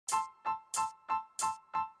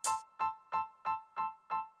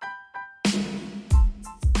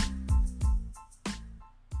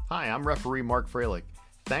Hi, I'm referee Mark Froelich.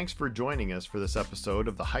 Thanks for joining us for this episode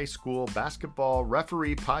of the High School Basketball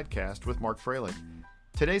Referee Podcast with Mark Froelich.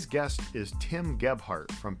 Today's guest is Tim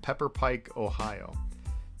Gebhardt from Pepper Pike, Ohio.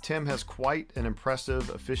 Tim has quite an impressive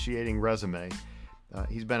officiating resume.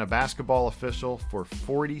 He's been a basketball official for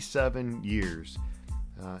 47 years.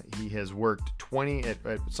 He has worked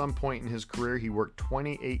at some point in his career, he worked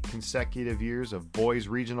 28 consecutive years of boys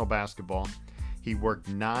regional basketball. He worked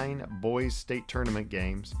 9 boys state tournament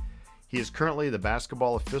games. He is currently the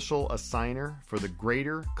basketball official assigner for the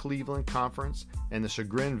Greater Cleveland Conference and the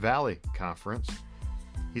Chagrin Valley Conference.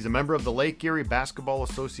 He's a member of the Lake Erie Basketball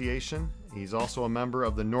Association. He's also a member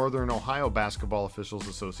of the Northern Ohio Basketball Officials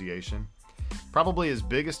Association. Probably his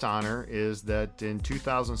biggest honor is that in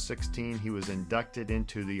 2016 he was inducted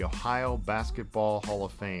into the Ohio Basketball Hall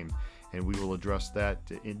of Fame, and we will address that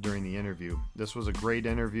during the interview. This was a great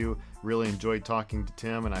interview. Really enjoyed talking to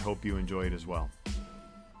Tim, and I hope you enjoy it as well.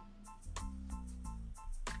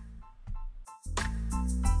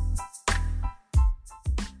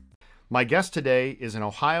 My guest today is an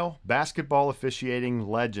Ohio basketball officiating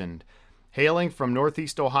legend. Hailing from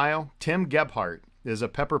Northeast Ohio, Tim Gebhardt is a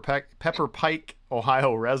Pepper Pike,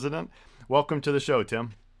 Ohio resident. Welcome to the show,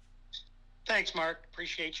 Tim. Thanks, Mark.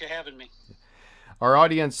 Appreciate you having me. Our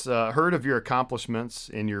audience heard of your accomplishments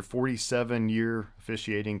in your 47-year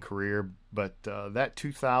officiating career, but that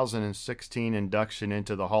 2016 induction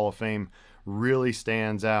into the Hall of Fame really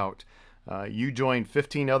stands out. You joined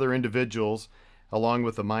 15 other individuals along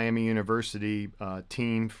with the Miami University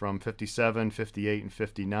team from 57, 58, and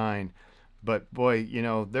 59. But boy, you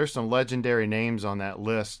know, there's some legendary names on that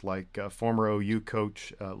list, like former OU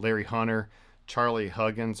coach Larry Hunter, Charlie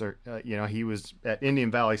Huggins, he was at Indian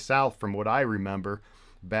Valley South from what I remember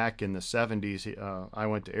back in the 70s. I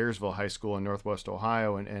went to Ayersville High School in Northwest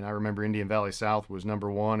Ohio, and I remember Indian Valley South was number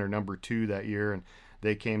 1 or number 2 that year, and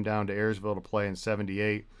they came down to Ayersville to play in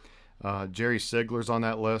 78. Jerry Sigler's on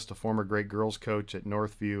that list, a former great girls coach at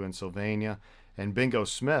Northview in Sylvania. And Bingo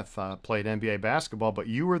Smith played NBA basketball, but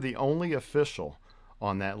you were the only official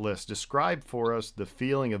on that list. Describe for us the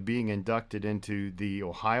feeling of being inducted into the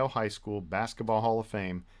Ohio High School Basketball Hall of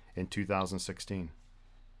Fame in 2016.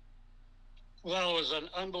 Well, it was an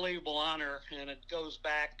unbelievable honor, and it goes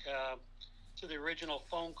back to the original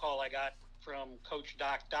phone call I got from Coach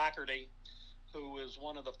Doc Doherty, who is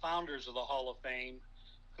one of the founders of the Hall of Fame,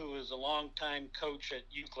 who is a longtime coach at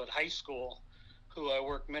Euclid High School, who I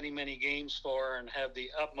worked many, many games for and have the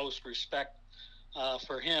utmost respect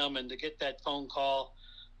for him. And to get that phone call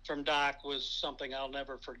from Doc was something I'll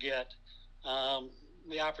never forget.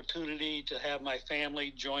 The opportunity to have my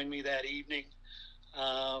family join me that evening,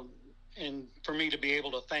 and for me to be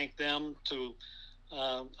able to thank them to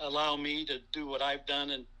allow me to do what I've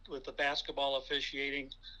done with the basketball officiating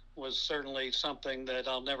was certainly something that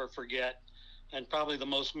I'll never forget. And probably the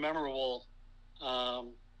most memorable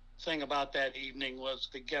thing about that evening was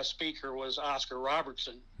the guest speaker was Oscar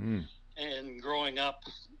Robertson. And growing up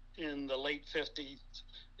in the late 50s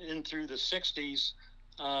in through the 60s,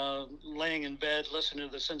 laying in bed listening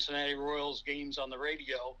to the Cincinnati Royals games on the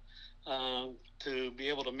radio, to be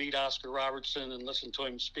able to meet Oscar Robertson and listen to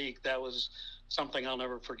him speak, that was something I'll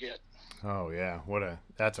never forget. Oh yeah,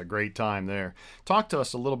 that's a great time there. Talk to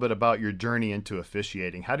us a little bit about your journey into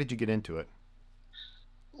officiating. How did you get into it?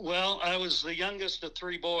 Well, I was the youngest of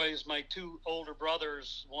 3 boys. My 2 older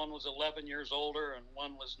brothers, one was 11 years older and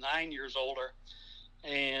one was 9 years older.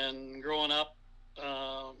 And growing up,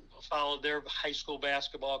 followed their high school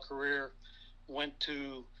basketball career, went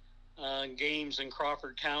to games in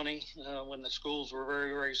Crawford County when the schools were very,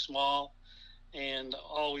 very small, and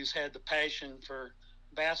always had the passion for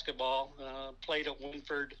basketball. Played at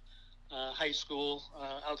Winford High School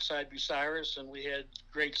outside Bucyrus, and we had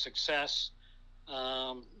great success.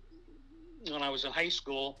 When I was in high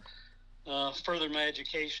school, furthered my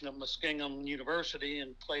education at Muskingum University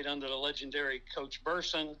and played under the legendary Coach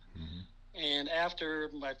Burson. And after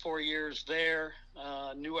my 4 years there,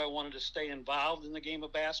 knew I wanted to stay involved in the game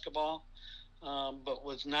of basketball, but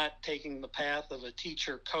was not taking the path of a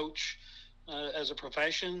teacher coach as a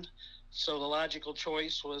profession. So the logical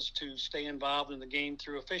choice was to stay involved in the game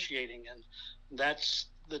through officiating. And that's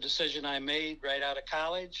the decision I made right out of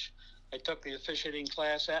college. I took the officiating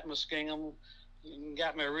class at Muskingum and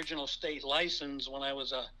got my original state license when I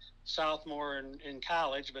was a sophomore in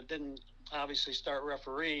college, but didn't obviously start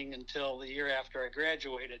refereeing until the year after I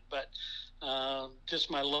graduated. But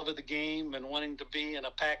just my love of the game and wanting to be in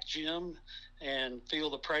a packed gym and feel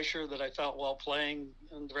the pressure that I felt while playing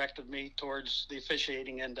directed me towards the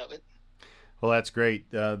officiating end of it. Well, that's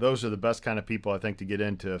great. Those are the best kind of people, I think, to get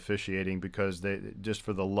into officiating, because they just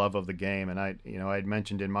for the love of the game. And I had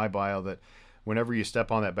mentioned in my bio that whenever you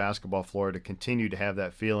step on that basketball floor, to continue to have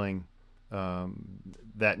that feeling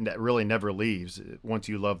that really never leaves once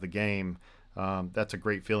you love the game. That's a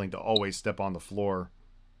great feeling to always step on the floor,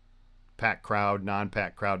 packed crowd,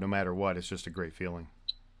 non-packed crowd, no matter what. It's just a great feeling.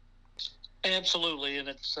 Absolutely, and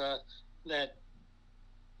it's that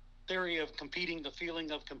theory of competing, the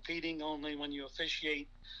feeling of competing. Only when you officiate,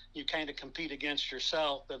 you kind of compete against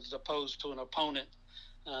yourself as opposed to an opponent.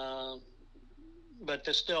 But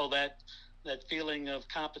there's still that feeling of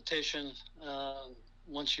competition.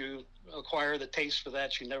 Once you acquire the taste for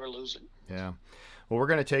that, you never lose it. Yeah. Well, we're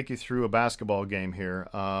going to take you through a basketball game here.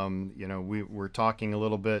 We're talking a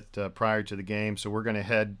little bit prior to the game, so we're going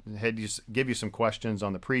to give you some questions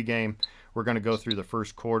on the pregame. We're going to go through the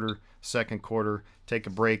first quarter, second quarter, take a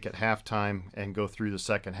break at halftime, and go through the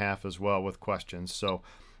second half as well with questions. So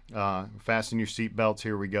fasten your seatbelts.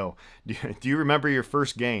 Here we go. Do you remember your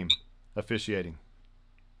first game officiating?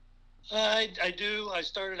 I do. I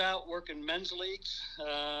started out working men's leagues.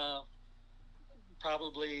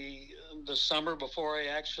 Probably the summer before I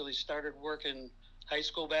actually started working high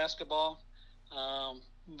school basketball.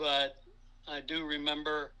 But I do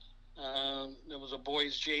remember there was a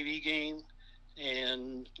boys JV game,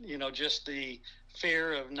 and, just the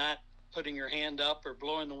fear of not putting your hand up or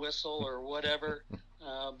blowing the whistle or whatever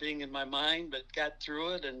being in my mind, but got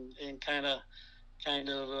through it and kind of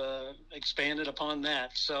expanded upon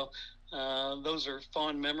that. So those are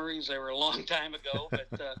fond memories. They were a long time ago,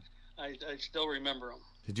 but I still remember them.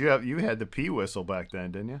 You had the P whistle back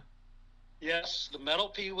then, didn't you? Yes, the metal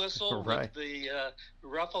P whistle right. with the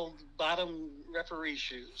ruffled bottom referee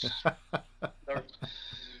shoes.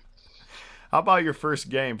 How about your first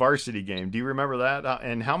game, varsity game? Do you remember that?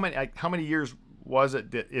 And how many years was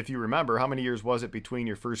it, if you remember, how many years was it between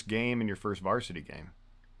your first game and your first varsity game?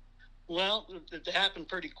 Well, it happened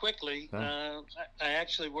pretty quickly. Huh? I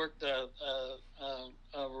actually worked a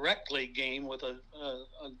rec league game with a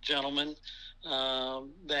gentleman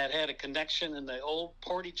that had a connection in the old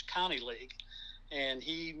Portage County League. And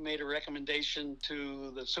he made a recommendation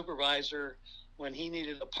to the supervisor when he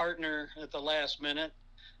needed a partner at the last minute.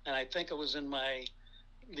 And I think it was in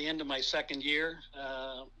the end of my second year.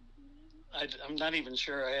 I'm not even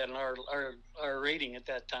sure I had an R rating at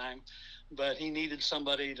that time, but he needed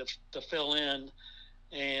somebody to fill in.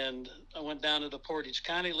 And I went down to the Portage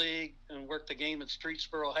County League and worked the game at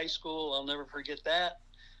Streetsboro High School. I'll never forget that.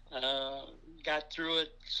 Got through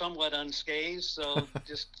it somewhat unscathed, so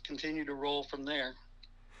just continued to roll from there.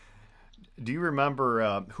 Do you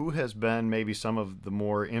remember who has been maybe some of the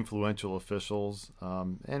more influential officials,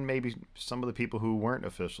 and maybe some of the people who weren't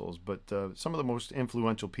officials, but some of the most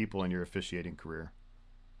influential people in your officiating career?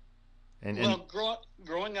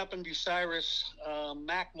 Growing up in Bucyrus,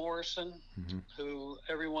 Mac Morrison, mm-hmm. who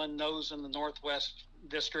everyone knows in the Northwest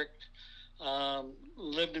District,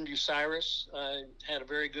 lived in Bucyrus. I had a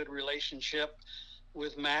very good relationship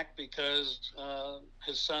with Mac because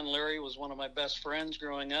his son Larry was one of my best friends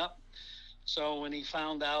growing up. So when he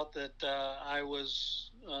found out that I was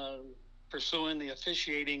pursuing the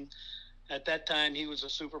officiating, at that time he was a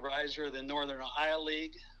supervisor of the Northern Ohio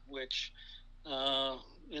League, which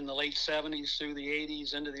in the late 70s through the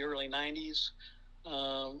 80s into the early 90s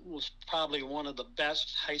was probably one of the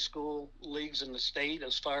best high school leagues in the state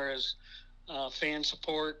as far as fan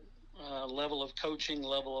support, level of coaching,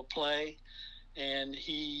 level of play. And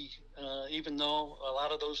he, even though a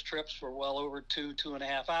lot of those trips were well over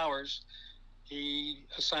 2.5 hours, he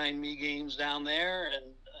assigned me games down there, and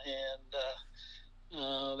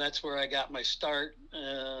that's where I got my start,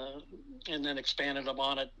 and then expanded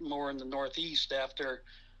upon it more in the Northeast after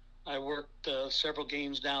I worked several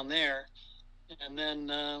games down there. And then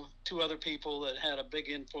two other people that had a big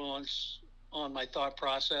influence on my thought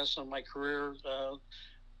process, on my career,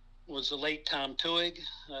 was the late Tom Tuig,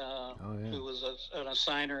 who was an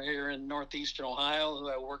assigner here in Northeastern Ohio, who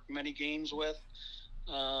I worked many games with.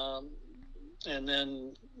 And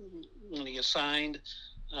then when he assigned,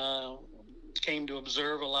 came to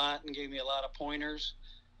observe a lot and gave me a lot of pointers.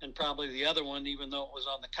 And probably the other one, even though it was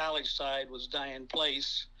on the college side, was Diane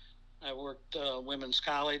Place. I worked women's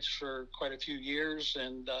college for quite a few years,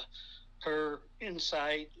 and her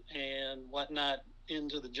insight and whatnot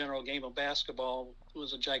into the general game of basketball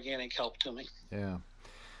was a gigantic help to me. Yeah.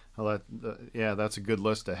 Well, that's a good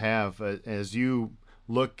list to have. As you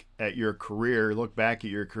look back at your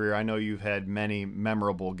career, I know you've had many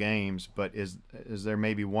memorable games, but is there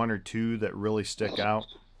maybe one or two that really stick out?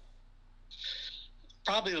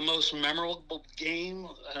 Probably the most memorable game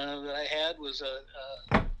that I had was a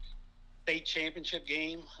state championship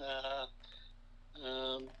game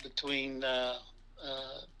between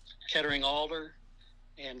Kettering Alder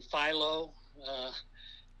and Philo.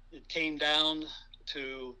 It came down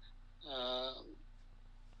to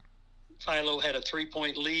Philo had a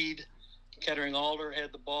 3-point lead. Kettering Alder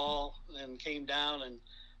had the ball and came down and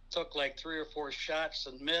took like 3 or 4 shots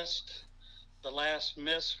and missed. The last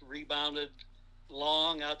miss rebounded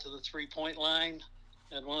long out to the 3-point line,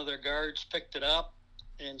 and one of their guards picked it up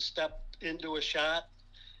and stepped into a shot,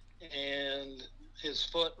 and his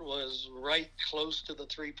foot was right close to the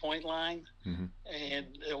 3-point line, and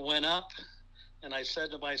it went up. And I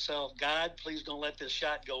said to myself, God, please don't let this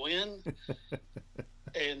shot go in.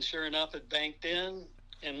 And sure enough, it banked in.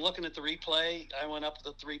 And looking at the replay, I went up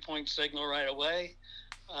with the 3-point signal right away.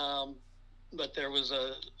 But there was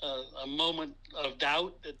a moment of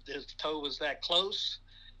doubt that his toe was that close.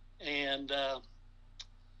 And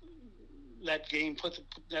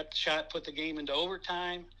that shot put the game into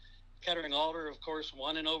overtime. Kettering Alder, of course,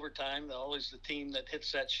 won in overtime. Always the team that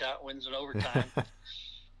hits that shot wins in overtime.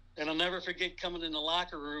 And I'll never forget coming in the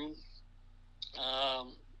locker room.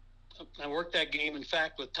 I worked that game, in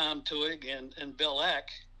fact, with Tom Tuig and Bill Eck.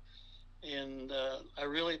 And I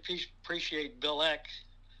really appreciate Bill Eck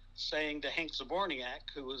saying to Hank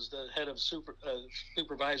Zaborniak, who was the head of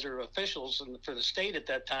supervisor officials for the state at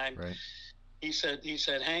that time, right. He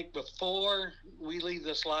said, Hank, before we leave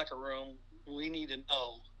this locker room, we need to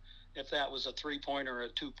know if that was a 3-pointer or a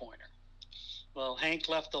 2-pointer. Well, Hank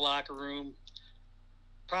left the locker room,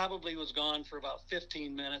 probably was gone for about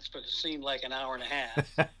 15 minutes, but it seemed like an hour and a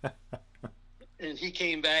half. And he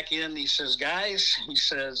came back in, he says, guys, he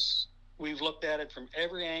says, we've looked at it from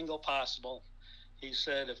every angle possible. He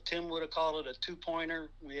said, if Tim would have called it a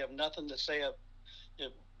 2-pointer, we have nothing to say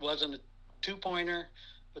it wasn't a 2-pointer,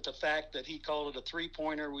 but the fact that he called it a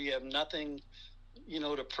 3-pointer, we have nothing,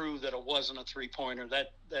 to prove that it wasn't a 3-pointer.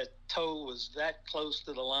 That toe was that close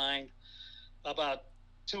to the line. About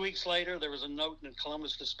 2 weeks later, there was a note in the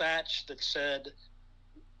Columbus Dispatch that said,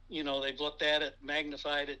 they've looked at it,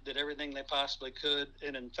 magnified it, did everything they possibly could,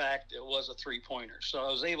 and in fact, it was a 3-pointer. So I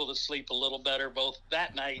was able to sleep a little better both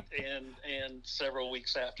that night and several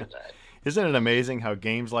weeks after that. Isn't it amazing how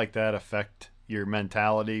games like that affect your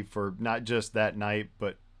mentality for not just that night,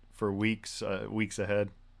 but for weeks ahead?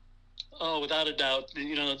 Oh, without a doubt.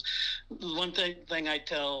 One thing I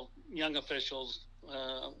tell young officials,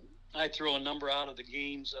 I throw a number out of the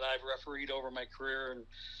games that I've refereed over my career, and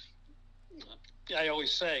I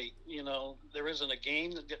always say, there isn't a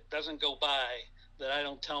game that doesn't go by that I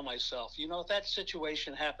don't tell myself, if that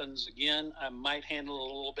situation happens again, I might handle it a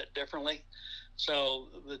little bit differently. So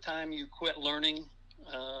the time you quit learning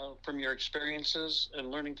from your experiences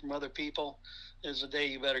and learning from other people is the day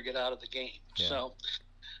you better get out of the game. Yeah. So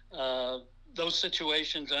those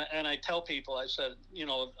situations, and I tell people, I said,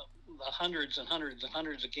 the hundreds and hundreds and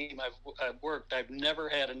hundreds of games I've worked, I've never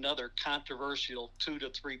had another controversial 2 to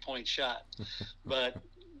 3 point shot. But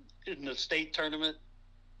in the state tournament,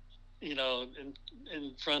 in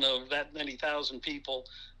front of that many thousand people,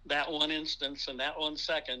 that one instance and that 1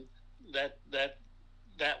 second,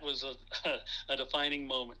 that was a defining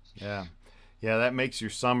moment. Yeah. Yeah, that makes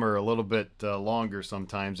your summer a little bit longer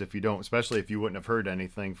sometimes if you don't, especially if you wouldn't have heard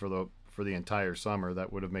anything for the entire summer.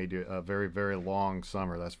 That would have made you a very, very long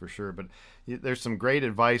summer, that's for sure. But there's some great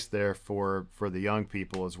advice there for the young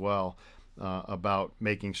people as well about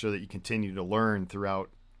making sure that you continue to learn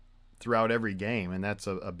throughout every game, and that's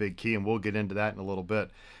a big key, and we'll get into that in a little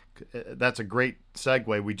bit. That's a great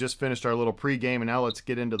segue. We just finished our little pregame, and now let's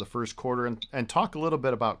get into the first quarter and talk a little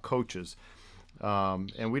bit about coaches.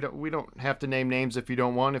 And we don't have to name names if you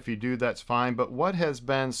don't want. If you do, that's fine. But what has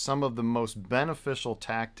been some of the most beneficial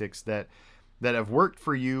tactics that have worked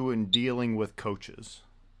for you in dealing with coaches?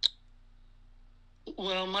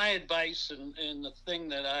 Well, my advice and the thing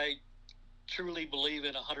that I truly believe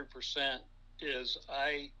in 100% is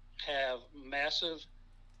I have massive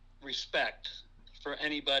respect for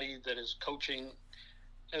anybody that is coaching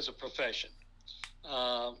as a profession.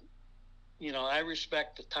 I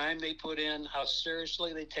respect the time they put in, how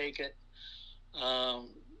seriously they take it,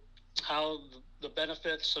 how the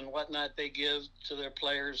benefits and whatnot they give to their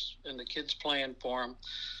players and the kids playing for them.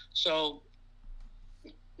 So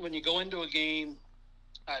when you go into a game,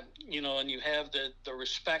 and you have the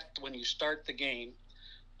respect when you start the game,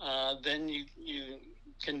 then you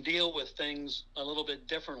can deal with things a little bit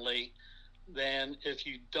differently than if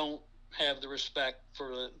you don't have the respect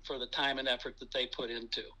for the time and effort that they put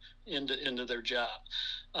into their job.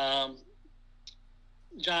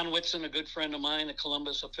 John Whitson, a good friend of mine, a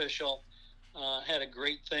Columbus official, had a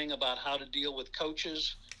great thing about how to deal with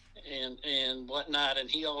coaches, and whatnot. And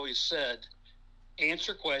he always said,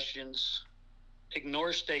 answer questions,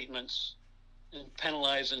 ignore statements, and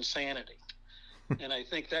penalize insanity. And I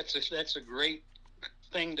think that's a great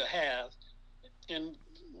thing to have. And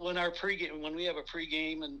when we have a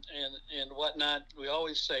pregame and whatnot, we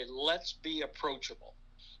always say, let's be approachable.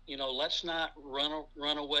 Let's not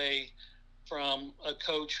run away from a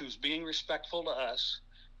coach who's being respectful to us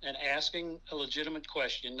and asking a legitimate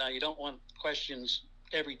question. Now, you don't want questions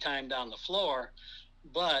every time down the floor,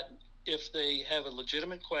 but if they have a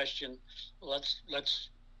legitimate question, let's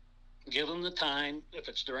give them the time, if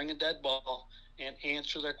it's during a dead ball, and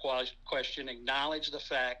answer their question, acknowledge the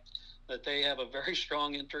fact that they have a very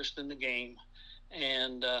strong interest in the game,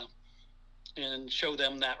 and show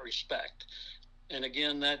them that respect. And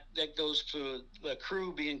again, that goes to the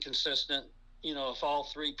crew being consistent. If all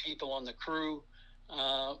three people on the crew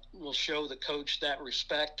will show the coach that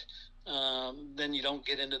respect, then you don't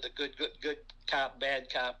get into the good cop,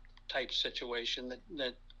 bad cop type situation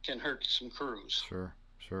that can hurt some crews. Sure.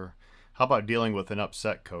 How about dealing with an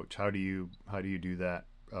upset coach? How do you do that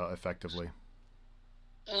effectively?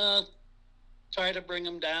 Try to bring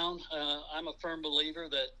them down. I'm a firm believer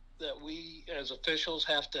that we as officials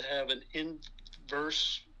have to have an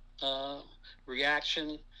inverse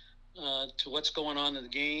reaction to what's going on in the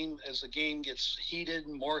game. As the game gets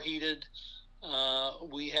more heated,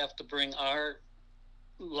 we have to bring our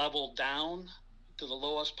level down to the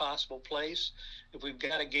lowest possible place. If we've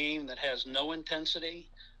got a game that has no intensity,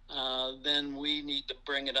 then we need to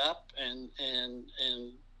bring it up and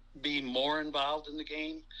be more involved in the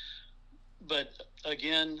game. But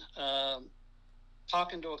again,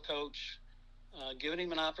 talking to a coach, giving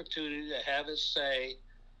him an opportunity to have his say,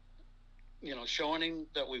 showing him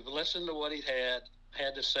that we've listened to what he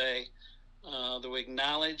had to say, that we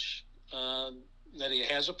acknowledge that he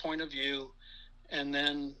has a point of view, and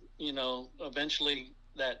then, eventually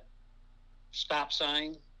that stop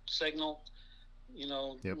sign signal,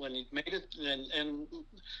 Yep. when he made it. And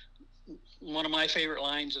one of my favorite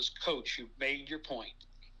lines is, Coach, you've made your point.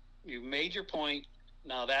 You've made your point.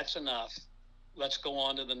 Now that's enough. Let's go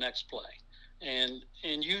on to the next play. And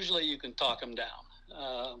usually you can talk them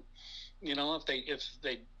down.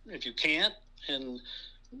 If you can't, and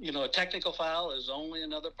a technical foul is only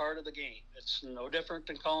another part of the game. It's no different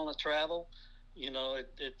than calling a travel.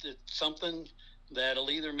 It's something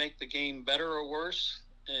that'll either make the game better or worse.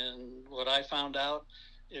 And what I found out,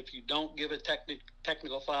 if you don't give a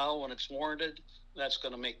technical foul when it's warranted, that's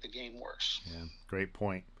going to make the game worse. Yeah, great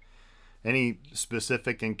point. Any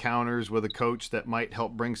specific encounters with a coach that might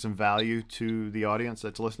help bring some value to the audience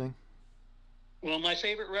that's listening? Well, my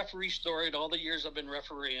favorite referee story in all the years I've been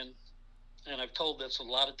refereeing, and I've told this a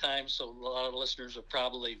lot of times, so a lot of listeners have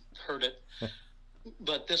probably heard it,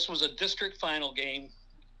 but this was a district final game.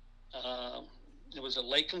 It was at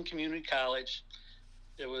Lakeland Community College.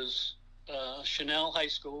 It was Chanel High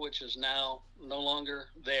School, which is now no longer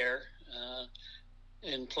there,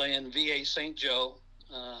 and playing VA St. Joe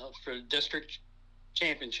for the district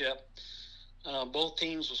championship. Both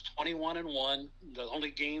teams was 21-1. The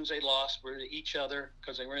only games they lost were to each other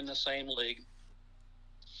because they were in the same league.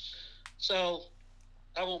 So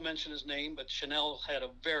I won't mention his name, but Chanel had a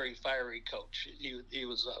very fiery coach. He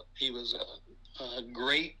was a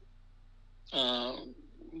great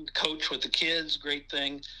coach with the kids. Great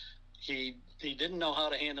thing. He didn't know how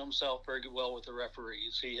to handle himself very well with the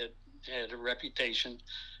referees. He had a reputation.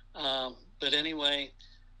 But anyway,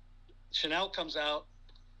 Chanel comes out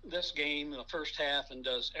this game in the first half and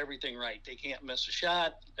does everything right. They can't miss a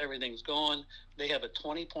shot. Everything's going. They have a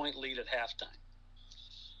 20-point lead at halftime.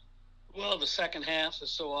 Well, the second half, as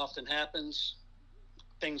so often happens,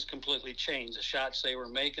 things completely change. The shots they were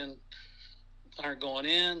making aren't going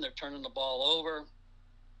in. They're turning the ball over.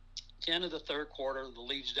 At the end of the third quarter, the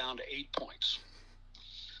lead's down to 8 points.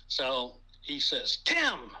 So he says,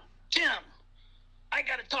 Tim, I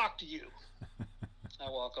got to talk to you. I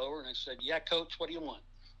walk over and I said, yeah, Coach, what do you want?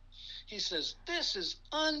 He says, this is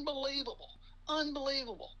unbelievable.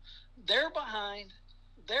 They're behind.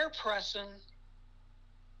 They're pressing.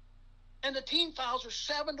 And the team fouls are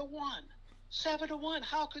 7-1. 7-1.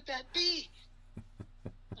 How could that be?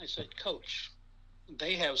 I said, Coach,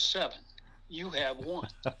 they have 7. You have 1.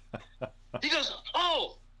 He goes,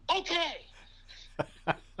 oh, okay.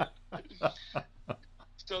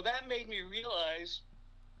 So that made me realize,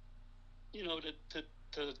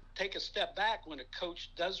 to take a step back when a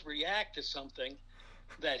coach does react to something,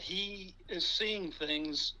 that he is seeing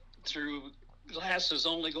things through glasses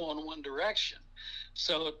only going one direction.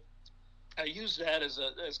 So I use that as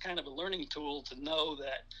kind of a learning tool to know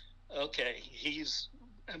that, okay, he's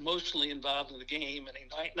emotionally involved in the game, and he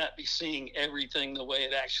might not be seeing everything the way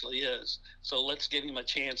it actually is. So let's give him a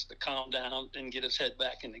chance to calm down and get his head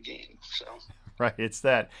back in the game. So. Right, it's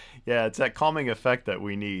that calming effect that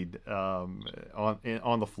we need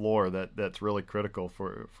on the floor that's really critical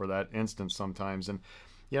for that instance sometimes. And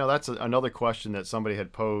that's another question that somebody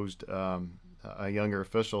had posed, a younger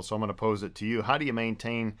official. So I'm going to pose it to you. How do you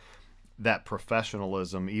maintain that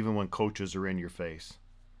professionalism even when coaches are in your face?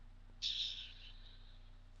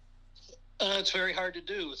 It's very hard to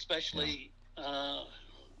do, especially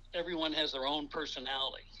everyone has their own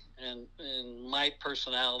personality. And my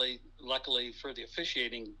personality, luckily for the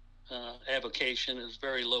officiating avocation, is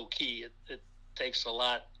very low key. It takes a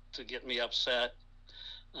lot to get me upset.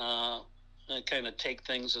 I kind of take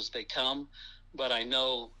things as they come. But I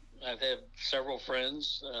know I've had several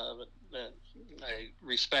friends that I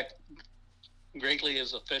respect greatly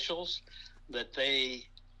as officials, that they,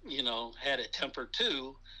 had a temper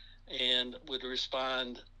too, and would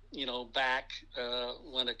respond, back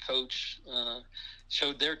when a coach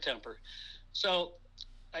showed their temper. So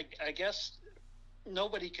I guess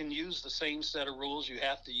nobody can use the same set of rules. You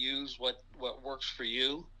have to use what works for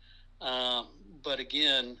you. But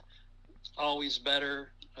again, always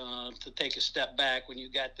better to take a step back when you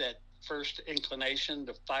got that first inclination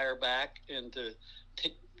to fire back and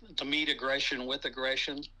to meet aggression with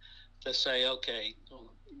aggression, to say, okay,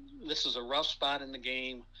 this is a rough spot in the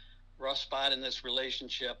game, rough spot in this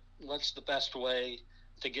relationship. What's the best way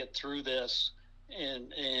to get through this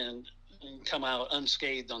and come out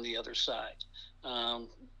unscathed on the other side?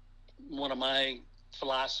 One of my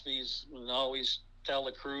philosophies, and always tell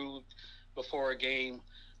the crew before a game,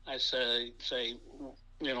 I say,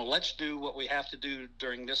 let's do what we have to do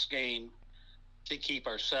during this game to keep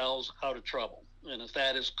ourselves out of trouble. And if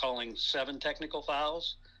that is calling 7 technical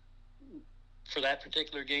fouls for that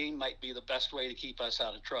particular game, might be the best way to keep us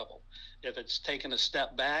out of trouble. If it's taking a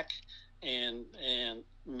step back and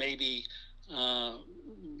maybe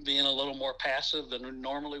being a little more passive than it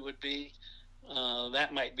normally would be,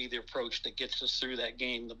 that might be the approach that gets us through that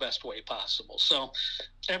game the best way possible. So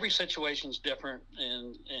every situation is different,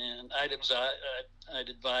 and I'd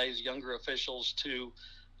advise younger officials to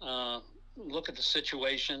look at the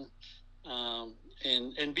situation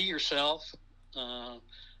and be yourself,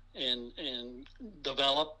 and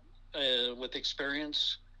develop with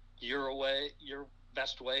experience your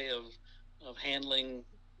best way of handling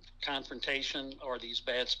confrontation or these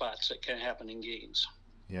bad spots that can happen in games.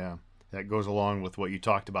 Yeah, that goes along with what you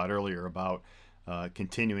talked about earlier about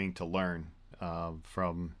continuing to learn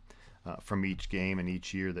from each game and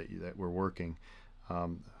each year that we're working.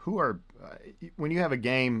 When you have a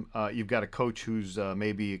game, you've got a coach who's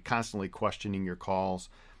maybe constantly questioning your calls.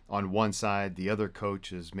 On one side, the other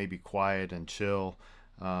coach is maybe quiet and chill.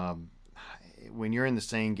 When you're in the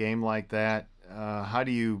same game like that, how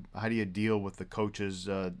do you deal with the coaches?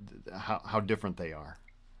 How different they are?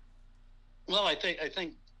 Well, I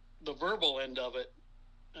think the verbal end of it,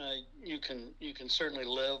 you can certainly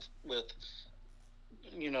live with,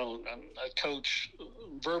 a coach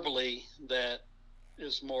verbally that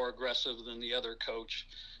is more aggressive than the other coach.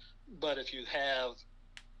 But if you have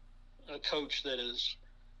a coach that is,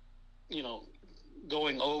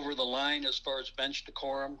 going over the line as far as bench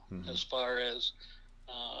decorum, as far as,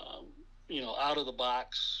 out of the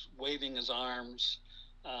box, waving his arms,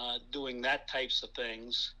 doing that types of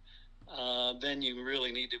things, then you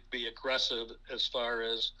really need to be aggressive as far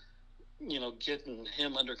as, getting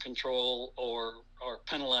him under control or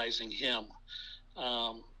penalizing him.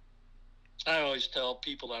 I always tell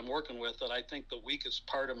people I'm working with that I think the weakest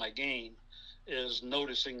part of my game is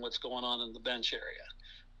noticing what's going on in the bench area.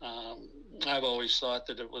 I've always thought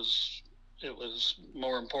that it was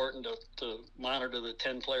more important to monitor the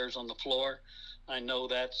 10 players on the floor. I know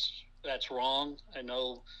that's wrong. I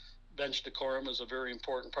know bench decorum is a very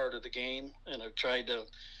important part of the game, and I've tried to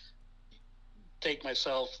take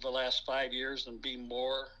myself the last 5 years and be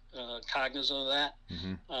more cognizant of that.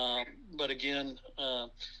 But again,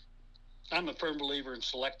 I'm a firm believer in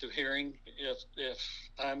selective hearing. If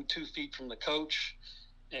I'm 2 feet from the coach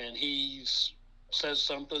and he says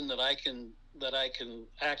something that I can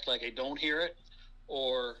act like I don't hear it,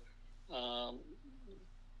 or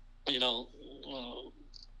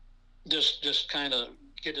just kind of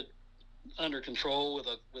get it under control with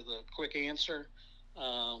a quick answer,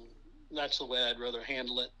 that's the way I'd rather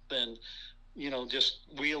handle it than just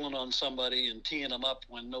wheeling on somebody and teeing them up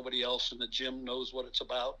when nobody else in the gym knows what it's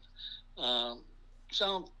about.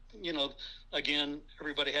 So you know, again,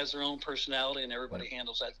 everybody has their own personality, and everybody Yep.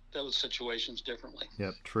 handles those situations differently.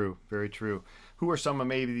 Yep. True. Very true. Who are some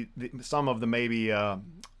of the maybe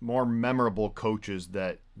more memorable coaches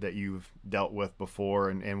that you've dealt with before,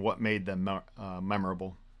 and what made them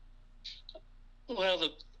memorable? Well,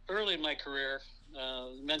 early in my career,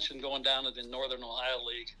 mentioned going down to the Northern Ohio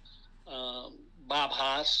League. Bob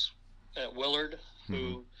Haas at Willard, Mm-hmm.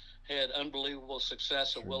 who had unbelievable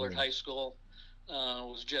success at Sure Willard did. High School,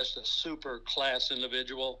 was just a super class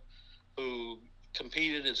individual who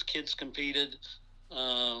competed as kids competed.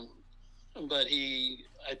 Um, but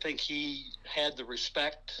I think he had the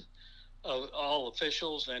respect of all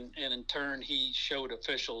officials, and in turn, he showed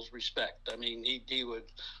officials respect. I mean, he would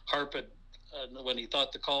harp it when he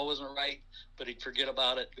thought the call wasn't right, but he'd forget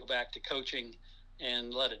about it, go back to coaching,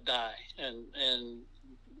 and let it die. And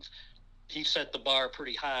he set the bar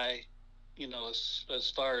pretty high,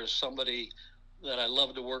 as far as somebody that I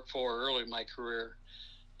loved to work for early in my career.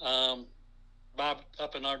 Um, Bob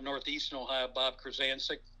up in our northeastern Ohio, Bob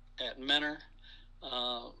Krasancic at Menor,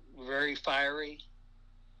 uh, very fiery,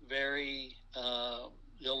 very.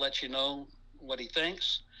 He'll let you know what he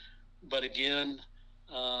thinks, but again,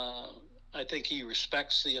 uh, I think he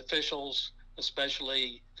respects the officials,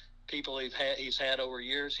 especially people he's had over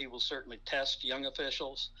years. He will certainly test young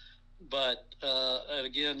officials, but and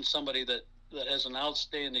again, somebody that has an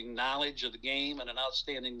outstanding knowledge of the game and an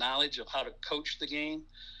outstanding knowledge of how to coach the game.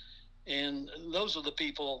 And those are the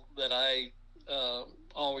people that I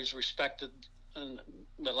always respected.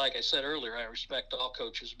 But like I said earlier, I respect all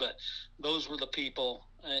coaches, but those were the people.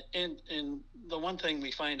 And the one thing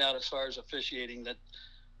we find out as far as officiating, that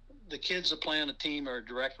the kids that play on a team are a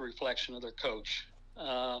direct reflection of their coach.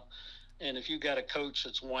 Uh, and if you've got a coach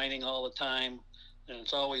that's whining all the time, and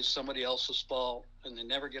it's always somebody else's fault, and they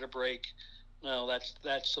never get a break, no,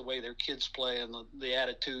 that's the way their kids play, and the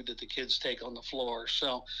attitude that the kids take on the floor.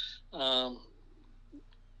 So, um,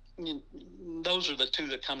 those are the two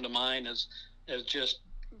that come to mind as just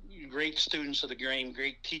great students of the game,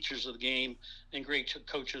 great teachers of the game, and great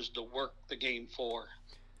coaches to work the game for.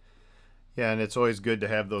 Yeah, and it's always good to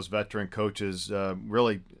have those veteran coaches.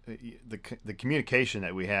 Really, the communication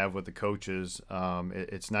that we have with the coaches.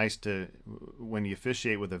 It's nice to when you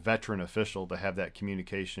officiate with a veteran official to have that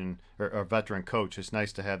communication, or a veteran coach. It's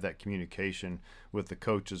nice to have that communication with the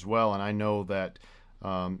coach as well. And I know that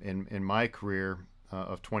in my career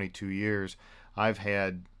of 22 years, I've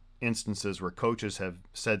had instances where coaches have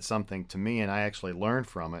said something to me, and I actually learned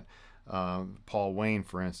from it. Paul Wayne,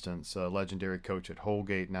 for instance, a legendary coach at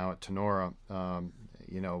Holgate, now at Tenora, on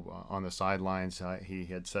the sidelines, he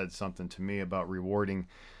had said something to me about rewarding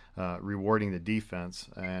the defense,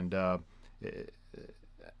 and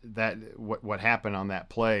that what happened on that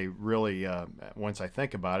play really, once I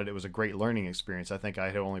think about it, it was a great learning experience. I think I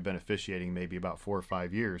had only been officiating maybe about 4 or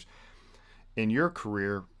 5 years. In your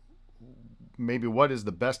career, maybe what is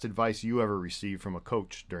the best advice you ever received from a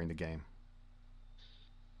coach during the game?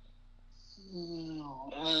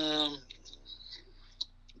 Um,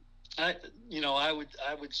 I I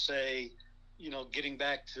would say, getting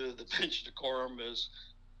back to the bench decorum is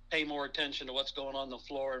pay more attention to what's going on the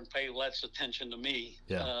floor and pay less attention to me.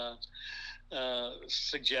 Yeah.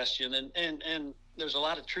 Suggestion, and there's a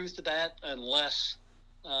lot of truth to that, unless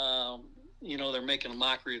they're making a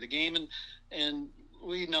mockery of the game, and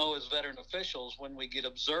we know as veteran officials, when we get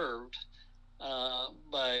observed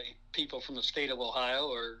by people from the state of Ohio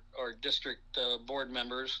or district board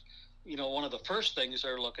members, one of the first things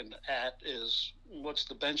they're looking at is what's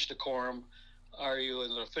the bench decorum? Are you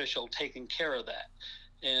as an official taking care of that?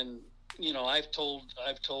 And I've told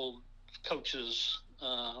coaches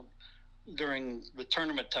during the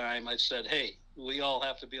tournament time, I said, hey, we all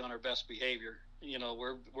have to be on our best behavior.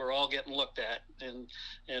 We're all getting looked at, and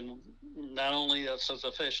not only us as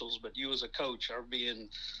officials, but you as a coach are being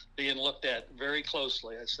looked at very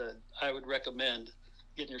closely. I said I would recommend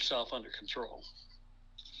getting yourself under control.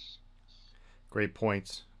 Great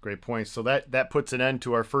points. Great points. So that puts an end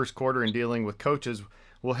to our first quarter in dealing with coaches.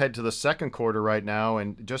 We'll head to the second quarter right now,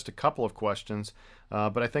 and just a couple of questions,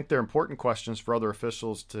 but I think they're important questions for other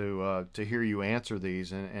officials to hear you answer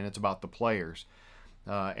these, and it's about the players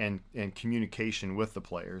and communication with the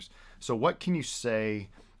players. So, what can you say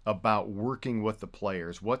about working with the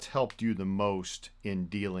players? What's helped you the most in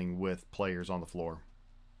dealing with players on the floor?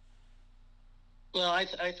 Well, I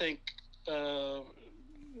think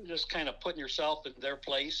just kind of putting yourself in their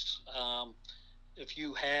place. If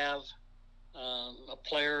you have a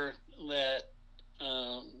player that,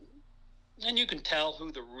 um, and you can tell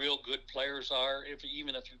who the real good players are,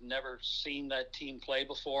 even if you've never seen that team play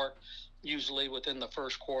before. usually within the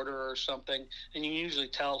first quarter or something, and you usually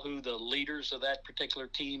tell who the leaders of that particular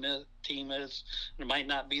team is. It might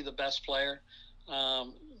not be the best player,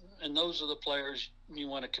 and those are the players you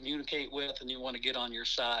want to communicate with and you want to get on your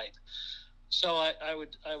side. So I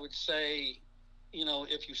would say,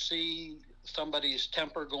 if you see somebody's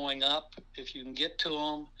temper going up, if you can get to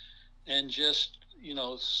them and just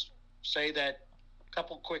say that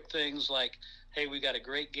couple quick things like, "Hey, we got a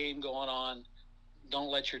great game going on. Don't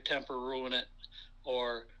let your temper ruin it,"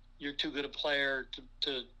 or "You're too good a player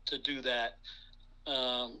to do that."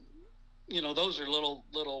 Um, those are little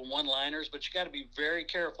one-liners, but you got to be very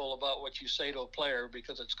careful about what you say to a player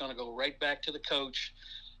because it's going to go right back to the coach,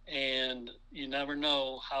 and you never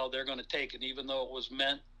know how they're going to take it. Even though it was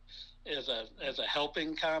meant as a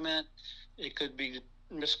helping comment, it could be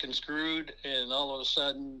misconstrued, and all of a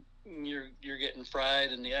sudden you're getting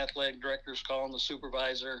fried, and the athletic director's calling the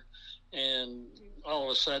supervisor, and all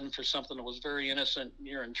of a sudden for something that was very innocent,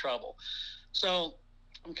 you're in trouble. So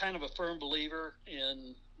I'm kind of a firm believer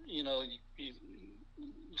in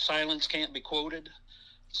silence can't be quoted.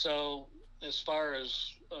 So as far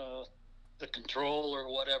as the control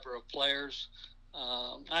or whatever of players,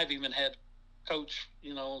 I've even had coach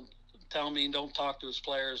tell me don't talk to his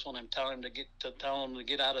players when I'm telling him tell them to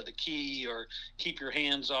get out of the key or keep your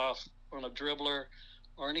hands off on a dribbler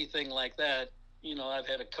or anything like that. I've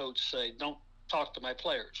had a coach say, "Don't talk to my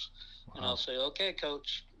players." Wow. And I'll say, "Okay,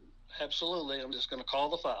 coach, absolutely. I'm just going to call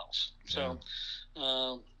the fouls." Yeah.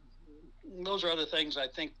 So those are other things I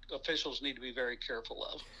think officials need to be very careful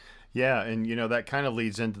of. Yeah, and that kind of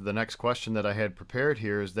leads into the next question that I had prepared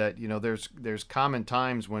here is that there's common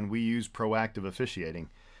times when we use proactive officiating,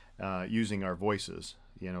 using our voices,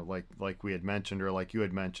 like we had mentioned or like you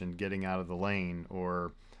had mentioned, getting out of the lane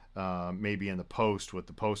or maybe in the post with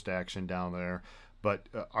the post action down there. But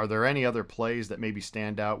are there any other plays that maybe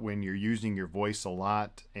stand out when you're using your voice a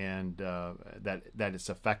lot and that it's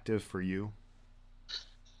effective for you?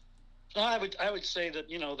 I would say that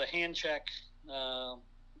the hand check.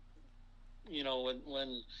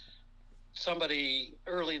 When somebody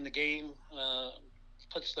early in the game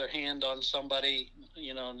puts their hand on somebody,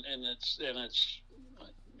 and it's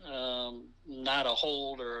not a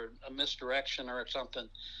hold or a misdirection or something,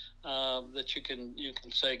 that you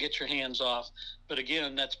can say, "Get your hands off." But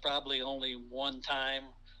again, that's probably only one time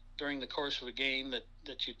during the course of a game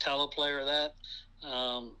that you tell a player that.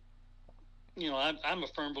 I'm a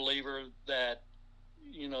firm believer that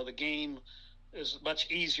the game is much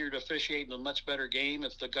easier to officiate in a much better game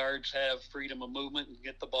if the guards have freedom of movement and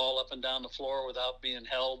get the ball up and down the floor without being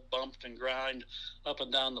held, bumped, and grind up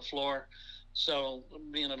and down the floor. So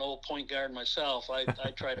being an old point guard myself, I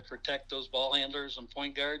try to protect those ball handlers and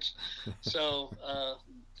point guards. So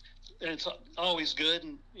it's always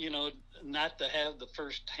good, not to have the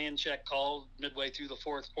first hand check called midway through the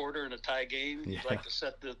fourth quarter in a tie game. Yeah. You'd like to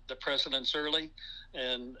set the precedence early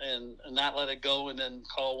and not let it go and then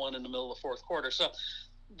call one in the middle of the fourth quarter. So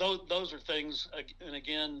those are things. And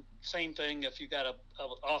again, same thing. If you got a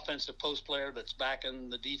offensive post player that's backing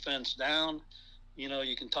the defense down,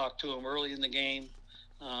 you can talk to them early in the game.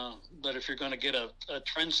 But if you're going to get a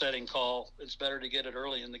trend-setting call, it's better to get it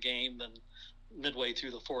early in the game than midway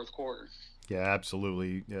through the fourth quarter. Yeah,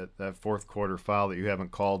 absolutely. Yeah, that fourth quarter foul that you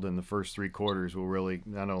haven't called in the first three quarters will really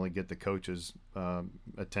not only get the coach's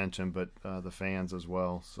attention, but the fans as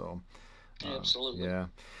well. So, absolutely. Yeah.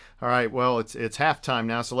 All right. Well, it's halftime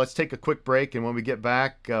now, so let's take a quick break, and when we get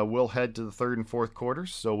back, we'll head to the third and fourth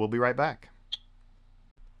quarters. So we'll be right back.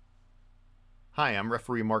 Hi, I'm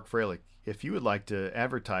referee Mark Froelich. If you would like to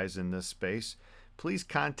advertise in this space, please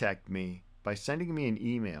contact me by sending me an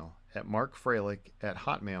email at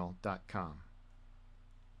markfroelich@hotmail.com.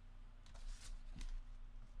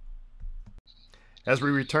 As we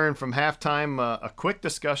return from halftime, a quick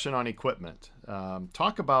discussion on equipment.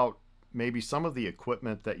 Talk about maybe some of the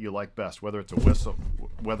equipment that you like best, whether it's a whistle,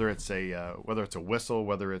 whether it's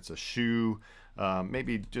a shoe,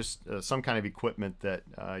 maybe just some kind of equipment that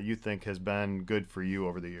you think has been good for you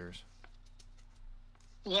over the years.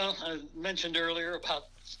 Well, I mentioned earlier about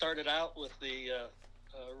started out with the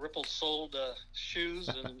Ripple-soled shoes,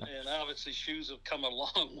 and obviously shoes have come a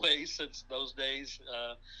long way since those days.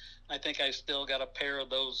 I think I still got a pair of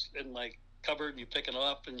those in my cupboard. You pick them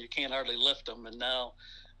up and you can't hardly lift them, and now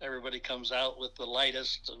everybody comes out with the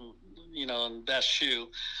lightest and best shoe.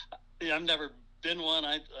 I've never been one.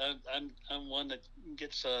 I'm one that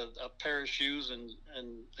gets a pair of shoes, and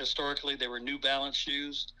historically they were New Balance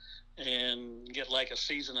shoes, and get like a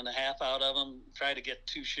season and a half out of them. Try to get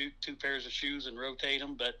two pairs of shoes and rotate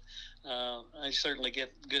them, but I certainly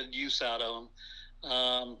get good use out of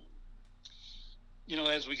them.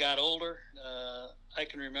 as we got older, I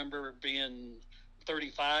can remember being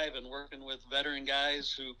 35 and working with veteran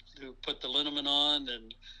guys who put the liniment on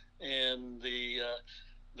and the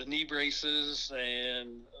knee braces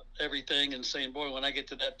and everything, and saying, boy, when I get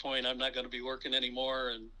to that point, I'm not going to be working anymore.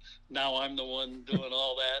 And now I'm the one doing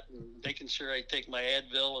all that and making sure I take my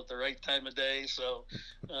Advil at the right time of day. So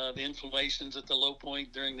the inflammation's at the low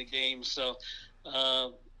point during the game. So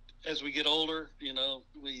as we get older, we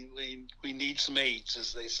need some aids,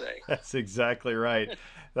 as they say. That's exactly right.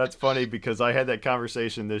 That's funny because I had that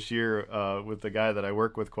conversation this year with the guy that I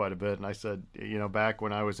work with quite a bit, and I said, back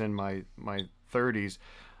when I was in my 30s,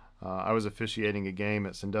 I was officiating a game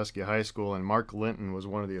at Sandusky High School, and Mark Linton was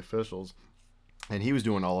one of the officials, and he was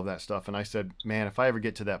doing all of that stuff. And I said, man, if I ever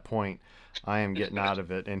get to that point, I am getting out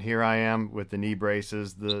of it. And here I am with the knee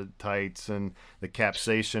braces, the tights, and the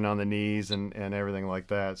capsation on the knees, and everything like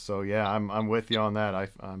that. So yeah, I'm with you on that.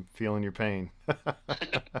 I'm feeling your pain.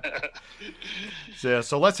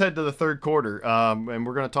 So let's head to the third quarter, and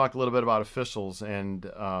we're going to talk a little bit about officials. And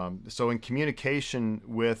so in communication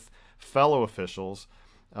with fellow officials,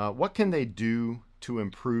 what can they do to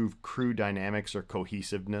improve crew dynamics or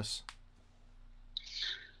cohesiveness?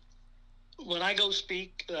 When I go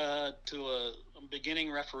speak to a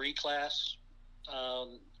beginning referee class,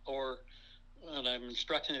 or when I'm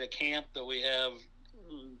instructing at a camp that we have,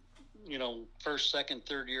 first, second,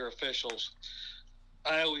 third year officials,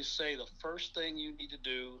 I always say the first thing you need to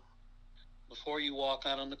do before you walk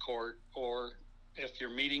out on the court, or if you're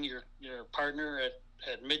meeting your partner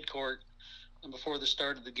at mid-court and before the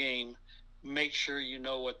start of the game, make sure you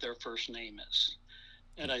know what their first name is.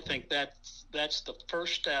 And I think that's the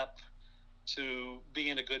first step to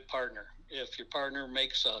being a good partner. If your partner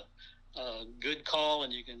makes a good call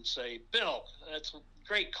and you can say, Bill, that's a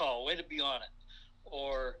great call, way to be on it.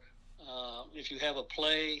 Or if you have a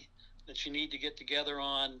play that you need to get together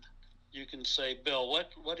on, you can say, Bill,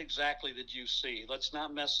 what exactly did you see? Let's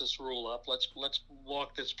not mess this rule up. Let's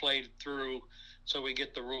walk this play through so we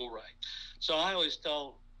get the rule right. So I always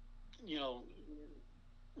tell,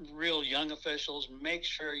 real young officials, make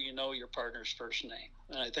sure you know your partner's first name.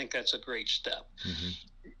 And I think that's a great step.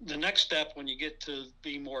 Mm-hmm. The next step when you get to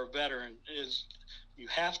be more veteran is you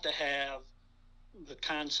have to have the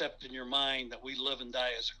concept in your mind that we live and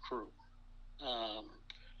die as a crew.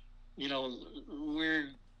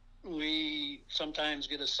 We sometimes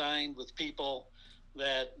get assigned with people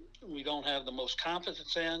that we don't have the most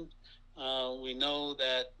confidence in. We know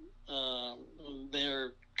that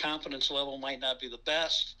their confidence level might not be the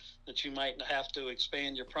best, that you might have to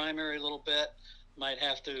expand your primary a little bit, might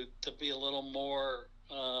have to be a little more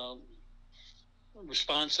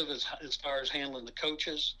responsive as far as handling the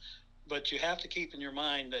coaches. But you have to keep in your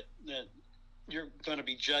mind that you're going to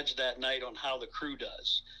be judged that night on how the crew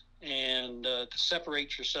does. And to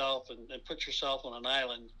separate yourself and put yourself on an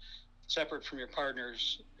island separate from your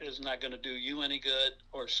partners is not going to do you any good,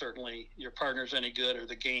 or certainly your partners any good, or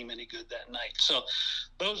the game any good that night. So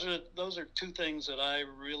those are two things that I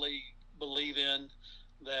really believe in,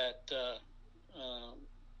 that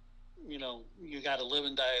you got to live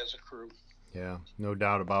and die as a crew. Yeah, no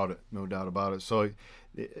doubt about it. No doubt about it. So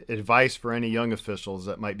advice for any young officials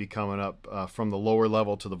that might be coming up from the lower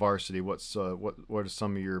level to the varsity, what is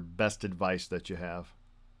some of your best advice that you have?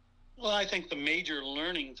 Well, I think the major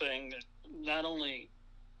learning thing, not only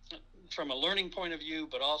from a learning point of view,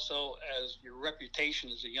 but also as your reputation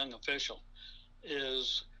as a young official,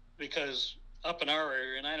 is because up in our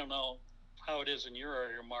area, and I don't know how it is in your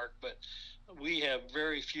area, Mark, but we have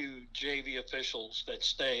very few JV officials that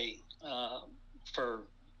stay for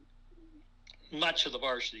much of the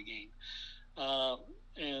varsity game.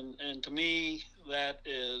 And to me, that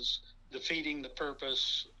is defeating the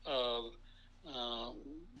purpose of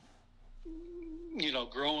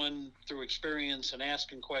growing through experience and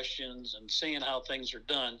asking questions and seeing how things are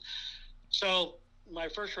done. So my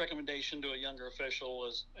first recommendation to a younger official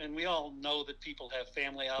is, and we all know that people have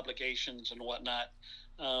family obligations and whatnot,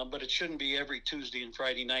 but it shouldn't be every Tuesday and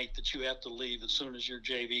Friday night that you have to leave as soon as your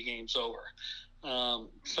JV game's over.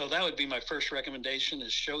 So that would be my first recommendation,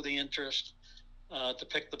 is show the interest, to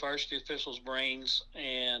pick the varsity officials' brains,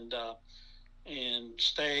 and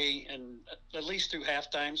stay and at least through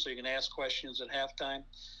halftime, so you can ask questions at halftime.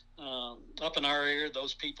 Up in our area,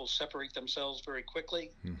 those people separate themselves very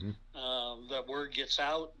quickly. Mm-hmm. That word gets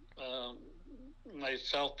out.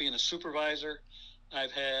 Myself being a supervisor,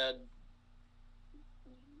 I've had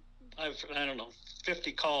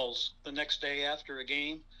 50 calls the next day after a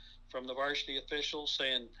game from the varsity officials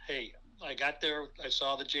saying, hey, I got there, I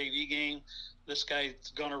saw the JV game, this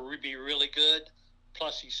guy's going to be really good.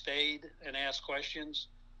 Plus, he stayed and asked questions,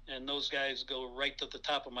 and those guys go right to the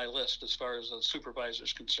top of my list as far as a supervisor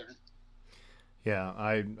is concerned. Yeah,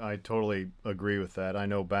 I totally agree with that. I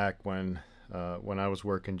know back when I was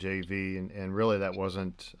working JV, and really that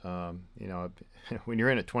wasn't, when you're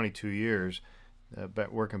in it 22 years,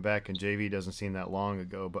 but working back in JV doesn't seem that long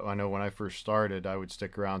ago. But I know when I first started, I would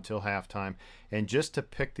stick around till halftime, and just to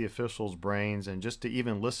pick the officials' brains and just to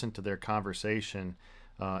even listen to their conversation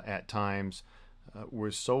at times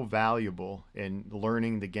was so valuable in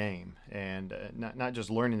learning the game, and not just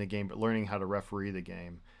learning the game, but learning how to referee the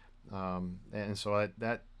game. And so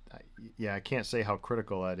I can't say how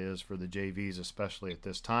critical that is for the JVs, especially at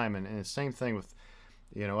this time. And the same thing with,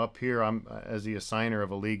 up here, I'm as the assigner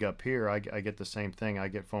of a league up here, I get the same thing. I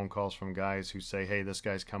get phone calls from guys who say, hey, this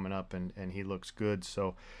guy's coming up and he looks good.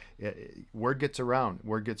 So word gets around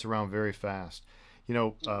very fast.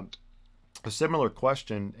 A similar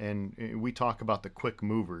question, and we talk about the quick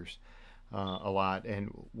movers a lot. And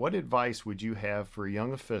what advice would you have for a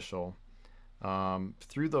young official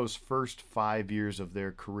through those first 5 years of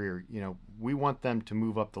their career? We want them to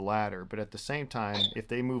move up the ladder, but at the same time, if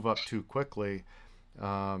they move up too quickly,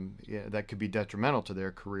 that could be detrimental to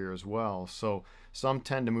their career as well. So some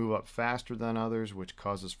tend to move up faster than others, which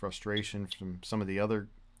causes frustration from some of the other,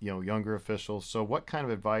 younger officials. So what kind of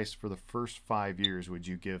advice for the first 5 years would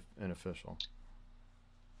you give an official?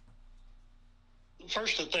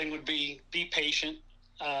 First, the thing would be patient.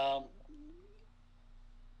 I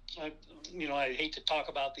hate to talk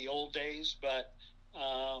about the old days, but,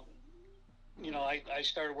 I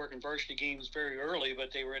started working varsity games very early,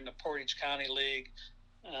 but they were in the Portage County League,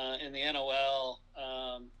 in the NOL,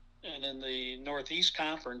 and in the Northeast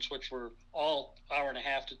Conference, which were all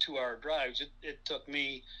 1.5 to 2 hour drives. It took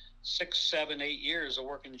me 6, 7, 8 years of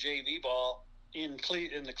working JV ball in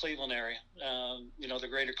the Cleveland area, the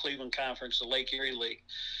Greater Cleveland Conference, the Lake Erie League.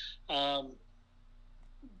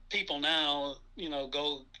 People now,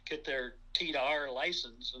 go get their T to R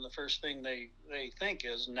license, and the first thing they think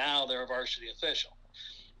is now they're a varsity official.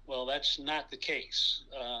 Well, that's not the case.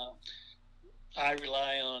 I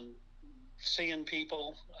rely on seeing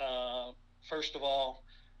people, first of all.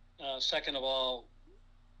 Second of all,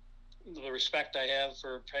 the respect I have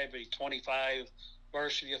for probably 25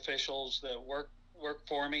 varsity officials that work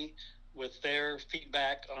for me with their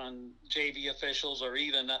feedback on JV officials, or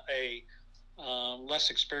even a less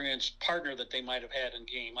experienced partner that they might have had in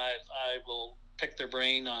game. I will pick their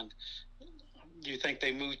brain on, do you think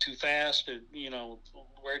they move too fast? Or,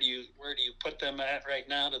 where do you put them at right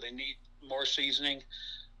now? Do they need more seasoning?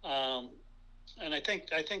 And I think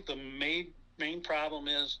the main problem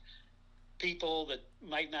is people that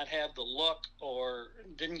might not have the look or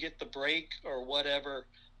didn't get the break or whatever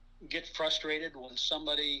get frustrated when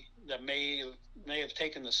somebody that may have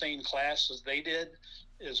taken the same class as they did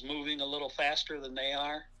is moving a little faster than they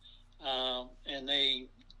are, and they,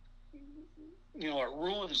 it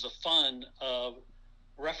ruins the fun of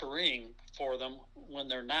refereeing for them when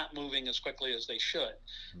they're not moving as quickly as they should.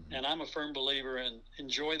 Mm-hmm. And I'm a firm believer in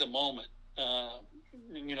enjoy the moment.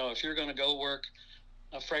 If you're going to go work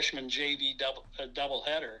a freshman JV double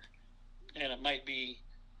header, and it might be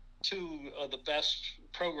two of the best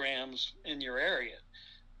programs in your area,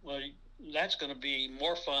 well, that's going to be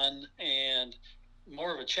more fun and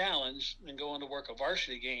more of a challenge than going to work a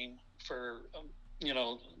varsity game for,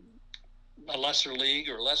 a lesser league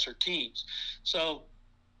or lesser teams. So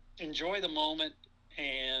enjoy the moment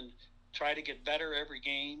and try to get better every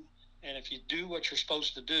game. And if you do what you're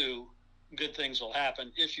supposed to do, good things will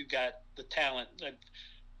happen if you've got the talent.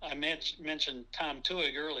 I mentioned Tom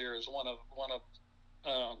Tuig earlier as one of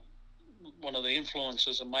the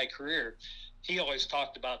influences of my career. He always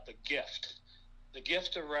talked about the gift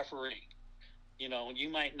of refereeing. You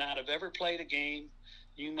might not have ever played a game.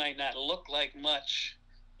 You might not look like much.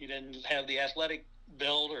 You didn't have the athletic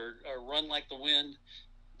build or run like the wind.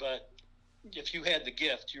 But if you had the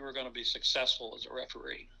gift, you were going to be successful as a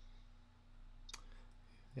referee.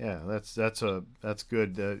 Yeah, that's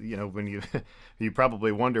good. When you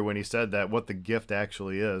probably wonder when he said that what the gift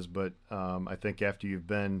actually is. But I think after you've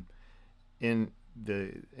been in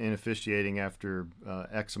officiating after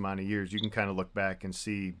X amount of years, you can kind of look back and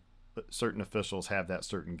see certain officials have that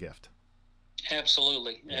certain gift.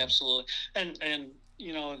 Absolutely. And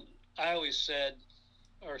I always said,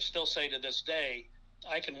 or still say to this day,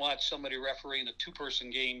 I can watch somebody referee in a 2-person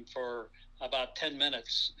game for about 10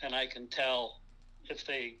 minutes, and I can tell if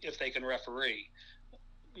they can referee.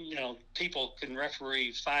 People can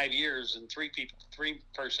referee 5 years in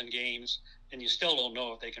 3-person games, and you still don't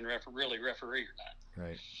know if they can really referee or not.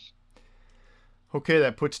 Right. Okay,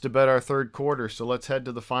 that puts to bed our third quarter. So let's head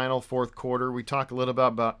to the final fourth quarter. We talk a little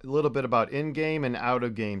bit about in-game and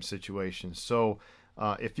out-of-game situations. So,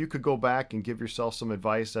 if you could go back and give yourself some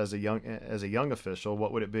advice as a young official,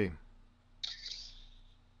 what would it be?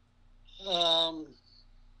 Um,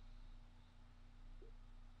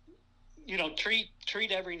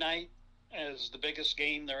 treat every night as the biggest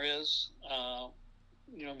game there is.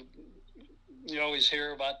 You know, you always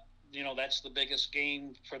hear about, that's the biggest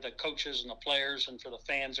game for the coaches and the players and for the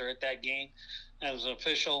fans are at that game. As an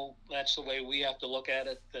official, that's the way we have to look at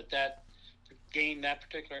it, that game, that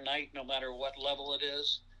particular night, no matter what level it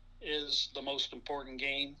is the most important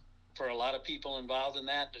game for a lot of people involved in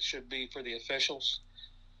that. It should be for the officials.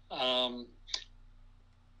 Um,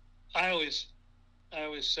 I always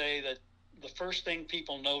say that the first thing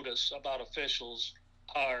people notice about officials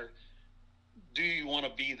are, do you want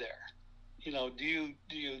to be there?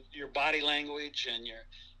 Your body language and your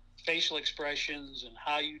facial expressions and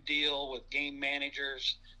how you deal with game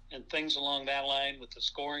managers and things along that line with the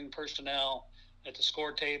scoring personnel at the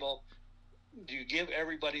score table. Do you give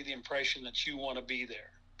everybody the impression that you want to be there?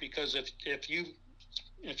 Because if you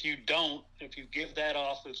give that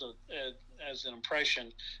off as an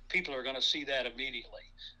impression, people are going to see that immediately,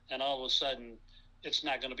 and all of a sudden, it's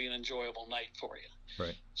not going to be an enjoyable night for you.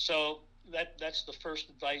 Right. So that's the first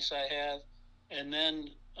advice I have, and then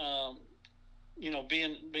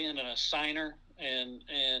being an assigner and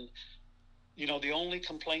the only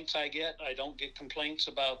complaints I don't get complaints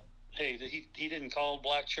about, hey, he didn't call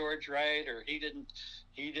Black George right, or he didn't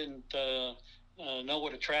know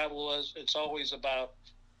what a travel was. It's always about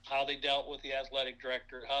how they dealt with the athletic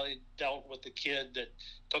director, how they dealt with the kid that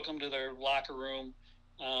took them to their locker room,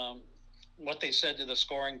 what they said to the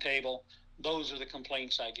scoring table. Those are the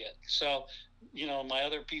complaints I get. So, my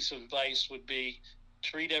other piece of advice would be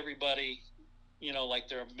treat everybody, like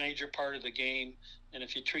they're a major part of the game. And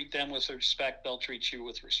if you treat them with respect, they'll treat you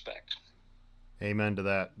with respect. Amen to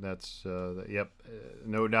that. That's,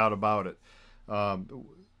 no doubt about it.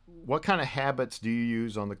 What kind of habits do you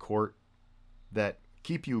use on the court that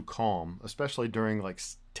keep you calm, especially during like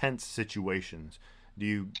tense situations?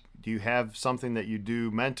 Do you have something that you do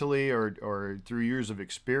mentally or through years of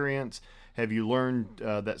experience? Have you learned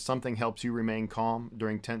that something helps you remain calm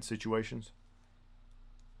during tense situations?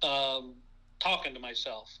 Talking to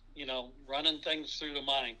myself, running things through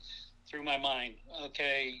my mind.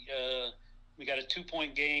 Okay, we got a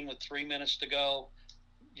 2-point game with 3 minutes to go.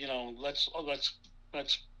 Let's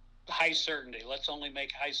high certainty. Let's only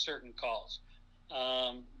make high certain calls.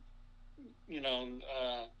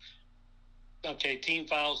 Okay, team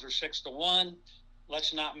fouls are 6-1.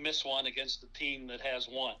 Let's not miss one against the team that has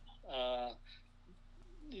one.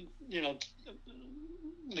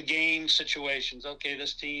 The game situations. Okay,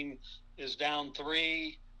 this team is down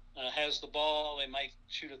 3, has the ball. They might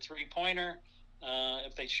shoot a 3-pointer.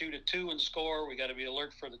 If they shoot a 2 and score, we got to be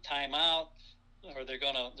alert for the timeout. Or they're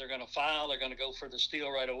gonna foul. They're gonna go for the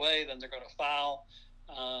steal right away. Then they're gonna foul.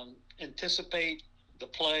 Anticipate the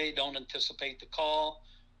play. Don't anticipate the call.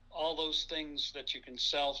 All those things that you can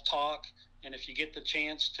self-talk, and if you get the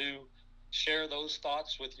chance to share those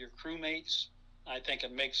thoughts with your crewmates, I think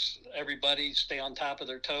it makes everybody stay on top of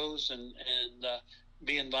their toes and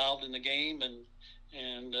be involved in the game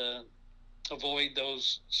and avoid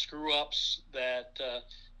those screw-ups that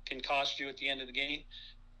can cost you at the end of the game.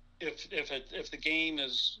 If the game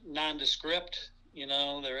is nondescript,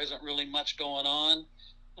 there isn't really much going on.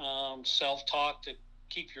 Self-talk to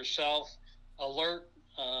keep yourself alert,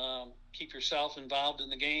 keep yourself involved in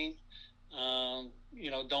the game.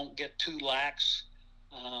 Don't get too lax.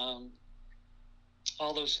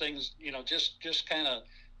 All those things, just kind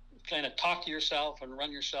of talk to yourself and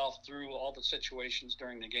run yourself through all the situations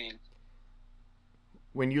during the game.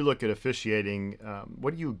 When you look at officiating,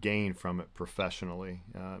 what do you gain from it professionally?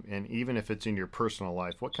 And even if it's in your personal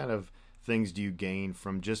life, what kind of things do you gain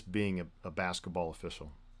from just being a basketball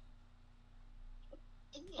official?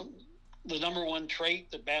 The number one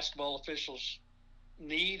trait that basketball officials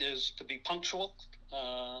need is to be punctual.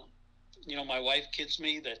 My wife kids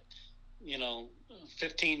me that,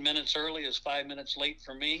 15 minutes early is 5 minutes late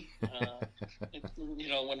for me.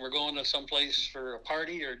 When we're going to someplace for a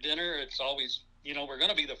party or dinner, it's always, we're going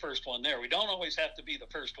to be the first one there. We don't always have to be the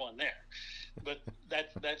first one there, but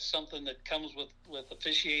that's something that comes with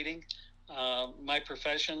officiating. My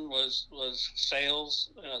profession was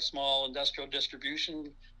sales, small industrial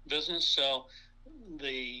distribution business. So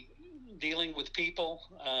the dealing with people,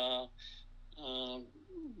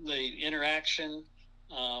 the interaction,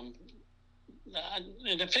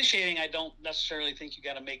 in officiating, I don't necessarily think you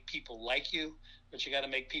got to make people like you, but you got to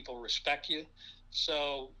make people respect you.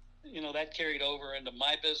 So that carried over into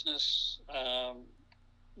my business,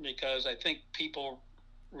 because I think people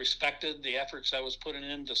respected the efforts I was putting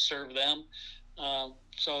in to serve them.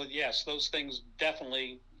 So yes, those things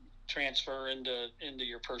definitely transfer into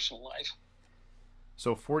your personal life.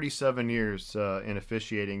 So 47 years in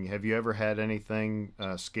officiating. Have you ever had anything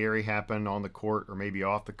scary happen on the court, or maybe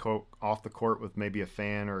off the court with maybe a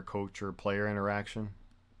fan or a coach or player interaction?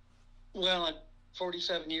 Well, at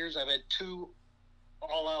 47 years, I've had two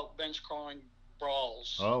all-out bench crawling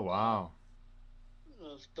brawls. Oh wow.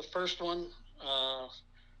 The first one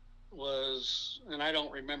was, and I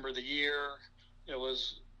don't remember the year. It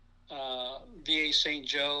was VA St.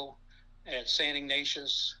 Joe at St.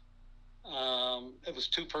 Ignatius. It was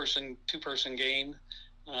two person game.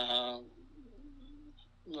 Uh,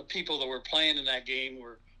 the people that were playing in that game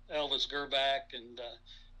were Elvis Gerback, and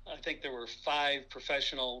I think there were 5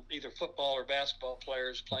 professional either football or basketball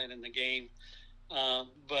players playing in the game.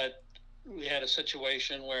 But we had a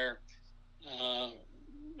situation where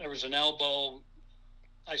there was an elbow.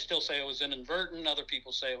 I still say it was inadvertent. Other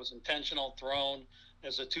people say it was intentional, thrown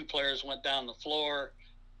as the two players went down the floor.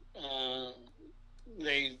 Uh,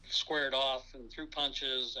 they squared off and threw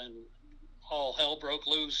punches, and all hell broke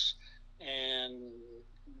loose, and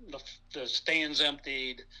the stands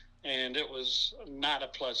emptied, and it was not a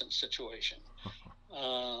pleasant situation.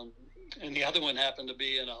 And the other one happened to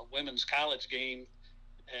be in a women's college game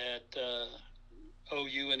at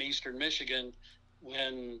OU in Eastern Michigan,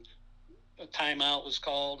 when a timeout was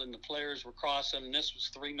called and the players were crossing, and this was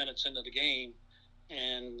 3 minutes into the game,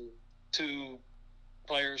 and 2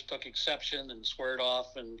 players took exception and squared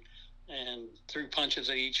off and threw punches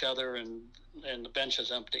at each other, and the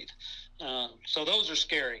benches emptied. So those are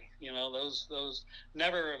scary. Those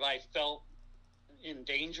never have I felt in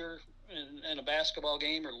danger in a basketball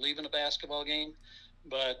game or leaving a basketball game,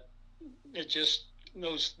 but it just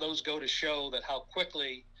those go to show that how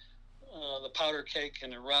quickly the powder keg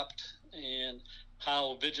can erupt, and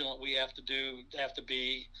how vigilant we have to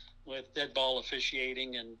be with dead ball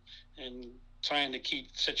officiating and trying to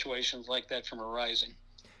keep situations like that from arising.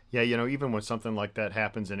 Yeah, even when something like that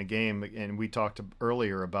happens in a game, and we talked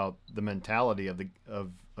earlier about the mentality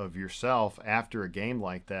of yourself after a game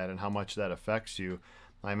like that and how much that affects you.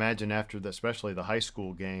 I imagine after especially the high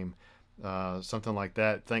school game, something like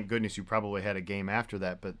that. Thank goodness you probably had a game after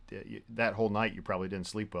that, but that whole night you probably didn't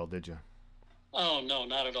sleep well, did you? Oh no,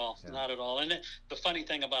 not at all, Yeah. not at all. And the funny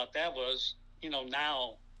thing about that was,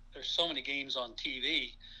 now there's so many games on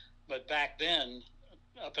TV, but back then,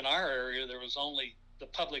 up in our area, there was only the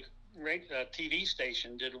public TV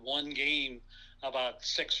station did one game about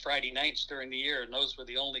 6 Friday nights during the year, and those were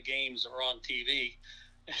the only games that were on TV.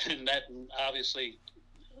 And that obviously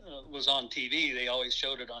was on TV. They always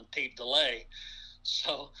showed it on tape delay.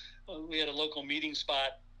 So we had a local meeting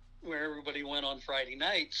spot where everybody went on Friday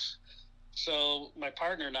nights. So my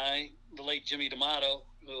partner and I, the late Jimmy D'Amato,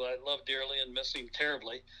 who I love dearly and miss him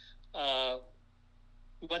terribly,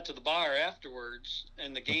 went to the bar afterwards,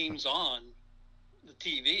 and the game's on the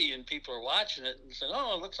TV, and people are watching it and said,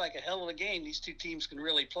 "Oh, it looks like a hell of a game. These two teams can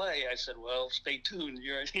really play." I said, "Well, stay tuned.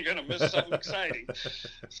 You're going to miss something exciting."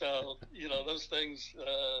 So, those things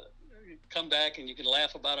come back, and you can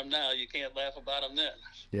laugh about them now. You can't laugh about them then.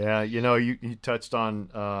 Yeah, you touched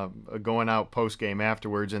on going out post game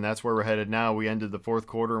afterwards, and that's where we're headed now. We ended the fourth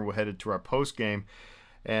quarter, and we're headed to our post game.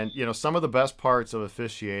 And some of the best parts of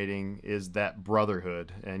officiating is that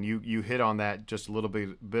brotherhood, and you hit on that just a little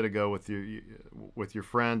bit ago with your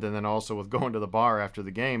friend, and then also with going to the bar after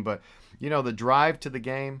the game. But the drive to the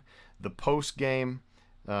game, the post game,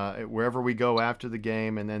 wherever we go after the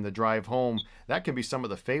game, and then the drive home, that can be some of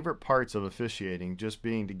the favorite parts of officiating, just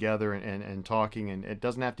being together and talking, and it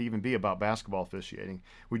doesn't have to even be about basketball officiating.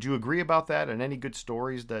 Would you agree about that? And any good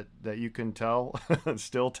stories that you can tell,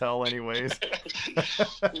 still tell anyways?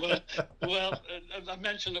 well, I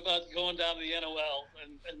mentioned about going down to the NOL,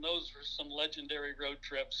 and those were some legendary road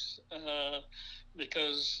trips,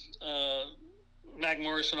 because Mac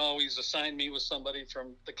Morrison always assigned me with somebody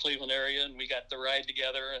from the Cleveland area, and we got to ride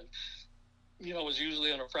together. And it was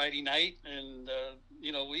usually on a Friday night, and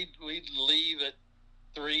we'd leave at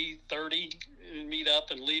 3:30 and meet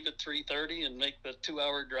up and leave at 3:30 and make the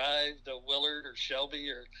 2-hour drive to Willard or Shelby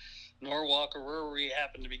or Norwalk or wherever we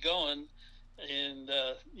happened to be going. And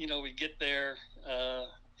we'd get there,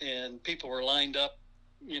 and people were lined up,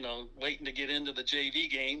 waiting to get into the JV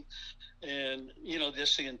game. And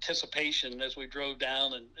just the anticipation as we drove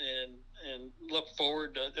down and looked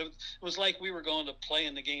forward to it was like we were going to play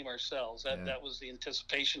in the game ourselves. That was the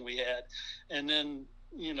anticipation we had. And then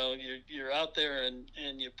you're out there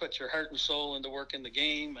and you put your heart and soul into working the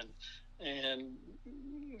game, and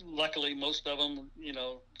luckily, most of them,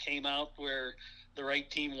 came out where the right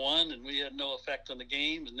team won, and we had no effect on the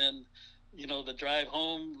game. And then, the drive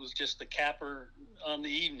home was just the capper on the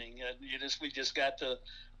evening. And we just got to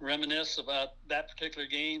reminisce about that particular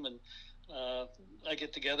game. And I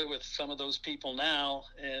get together with some of those people now,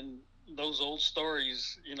 and those old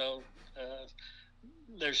stories,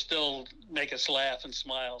 they're still make us laugh and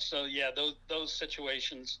smile. So yeah, those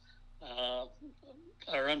situations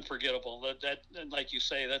are unforgettable. That, like you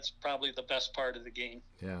say, that's probably the best part of the game.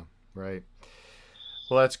 Yeah, right.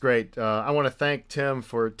 Well, that's great. I want to thank Tim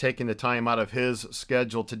for taking the time out of his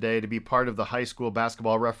schedule today to be part of the High School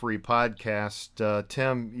Basketball Referee Podcast.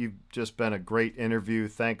 Tim, you've just been a great interview.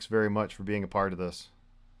 Thanks very much for being a part of this.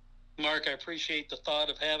 Mark, I appreciate the thought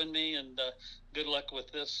of having me, and good luck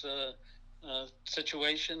with this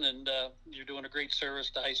situation. And you're doing a great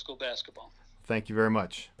service to high school basketball. Thank you very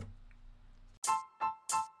much.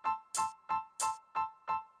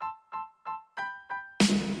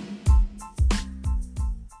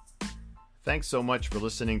 Thanks so much for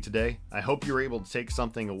listening today. I hope you're able to take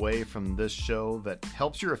something away from this show that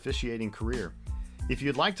helps your officiating career. If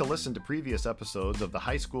you'd like to listen to previous episodes of the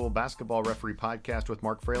High School Basketball Referee Podcast with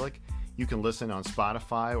Mark Froelich, you can listen on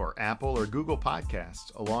Spotify or Apple or Google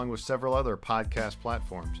Podcasts, along with several other podcast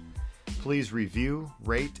platforms. Please review,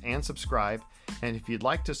 rate, and subscribe. And if you'd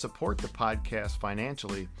like to support the podcast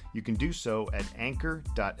financially, you can do so at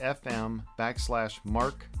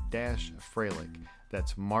anchor.fm/Mark-Froelich.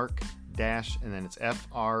 That's Mark dash, and then it's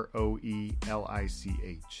Froelich.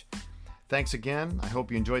 Thanks again. I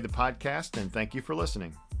hope you enjoyed the podcast, and thank you for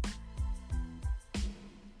listening.